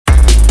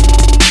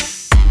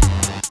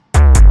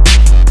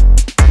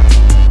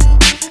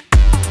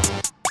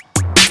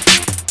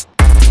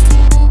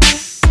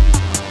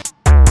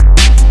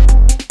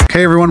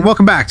Hey everyone,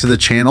 welcome back to the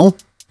channel.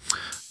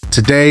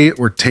 Today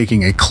we're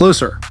taking a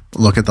closer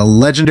look at the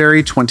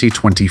legendary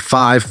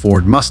 2025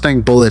 Ford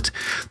Mustang Bullitt.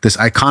 This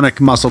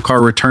iconic muscle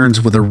car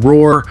returns with a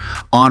roar,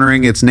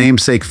 honoring its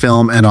namesake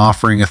film and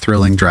offering a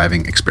thrilling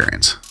driving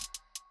experience.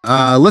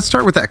 Let's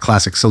start with that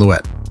classic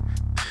silhouette.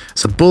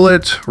 So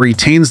Bullitt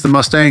retains the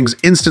Mustang's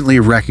instantly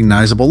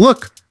recognizable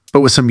look, but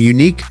with some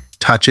unique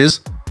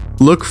touches.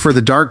 Look for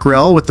the dark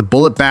grille with the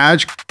Bullitt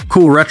badge,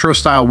 cool retro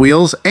style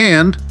wheels,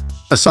 and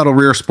a subtle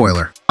rear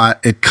spoiler.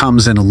 It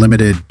comes in a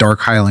limited Dark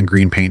Highland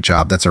Green paint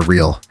job. That's a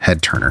real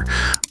head turner,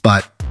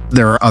 but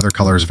there are other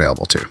colors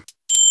available too.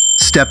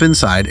 Step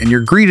inside and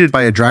you're greeted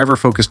by a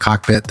driver-focused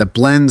cockpit that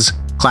blends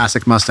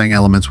classic Mustang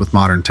elements with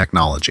modern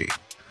technology.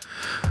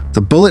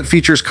 The Bullitt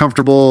features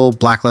comfortable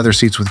black leather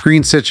seats with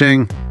green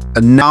stitching, a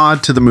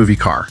nod to the movie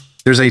car.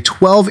 There's a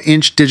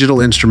 12-inch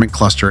digital instrument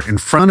cluster in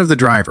front of the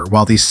driver,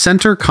 while the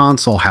center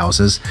console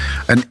houses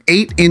an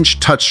 8-inch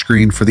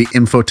touchscreen for the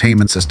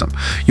infotainment system.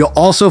 You'll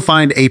also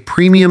find a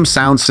premium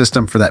sound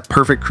system for that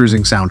perfect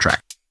cruising soundtrack.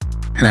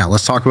 Now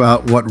let's talk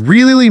about what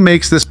really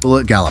makes this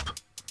Bullitt gallop.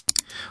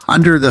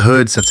 Under the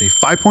hood sits a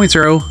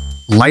 5.0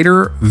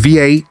 lighter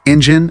V8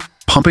 engine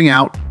pumping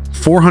out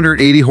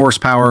 480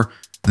 horsepower.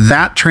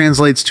 That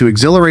translates to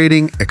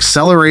exhilarating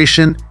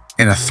acceleration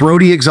and a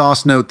throaty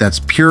exhaust note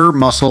that's pure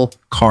muscle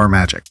car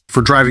magic.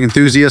 For driving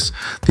enthusiasts,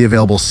 the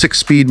available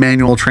 6-speed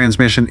manual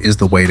transmission is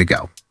the way to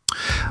go.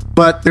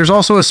 But there's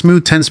also a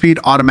smooth 10-speed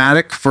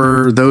automatic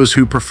for those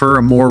who prefer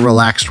a more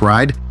relaxed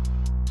ride.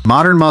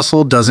 Modern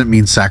muscle doesn't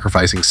mean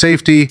sacrificing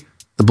safety.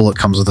 The Bullitt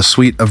comes with a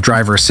suite of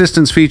driver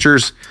assistance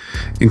features,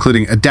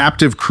 including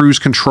adaptive cruise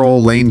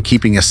control, lane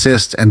keeping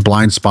assist, and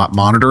blind spot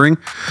monitoring.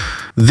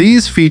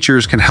 These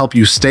features can help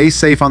you stay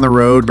safe on the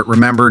road, but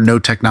remember, no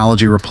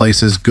technology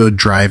replaces good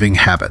driving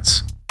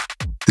habits.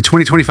 The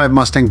 2025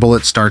 Mustang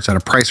Bullitt starts at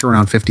a price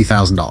around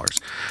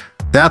 $50,000.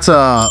 That's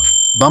a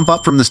bump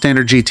up from the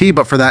standard GT,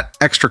 but for that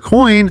extra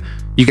coin,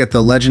 you get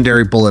the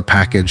legendary Bullitt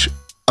package,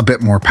 a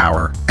bit more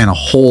power, and a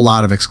whole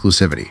lot of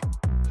exclusivity.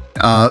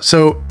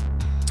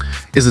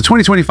 Is the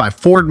 2025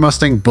 Ford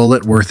Mustang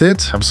Bullitt worth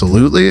it?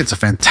 Absolutely. It's a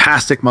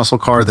fantastic muscle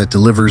car that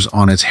delivers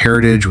on its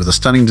heritage with a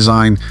stunning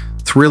design,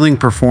 thrilling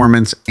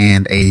performance,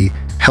 and a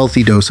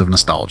healthy dose of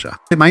nostalgia.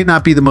 It might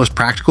not be the most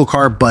practical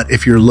car, but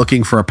if you're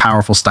looking for a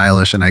powerful,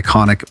 stylish, and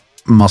iconic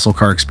muscle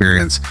car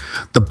experience,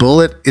 the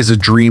Bullitt is a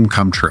dream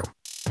come true.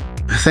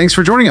 Thanks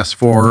for joining us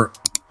for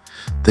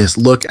this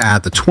look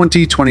at the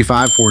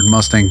 2025 Ford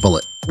Mustang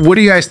Bullitt. What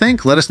do you guys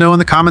think? Let us know in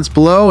the comments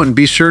below, and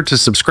be sure to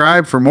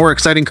subscribe for more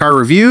exciting car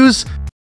reviews.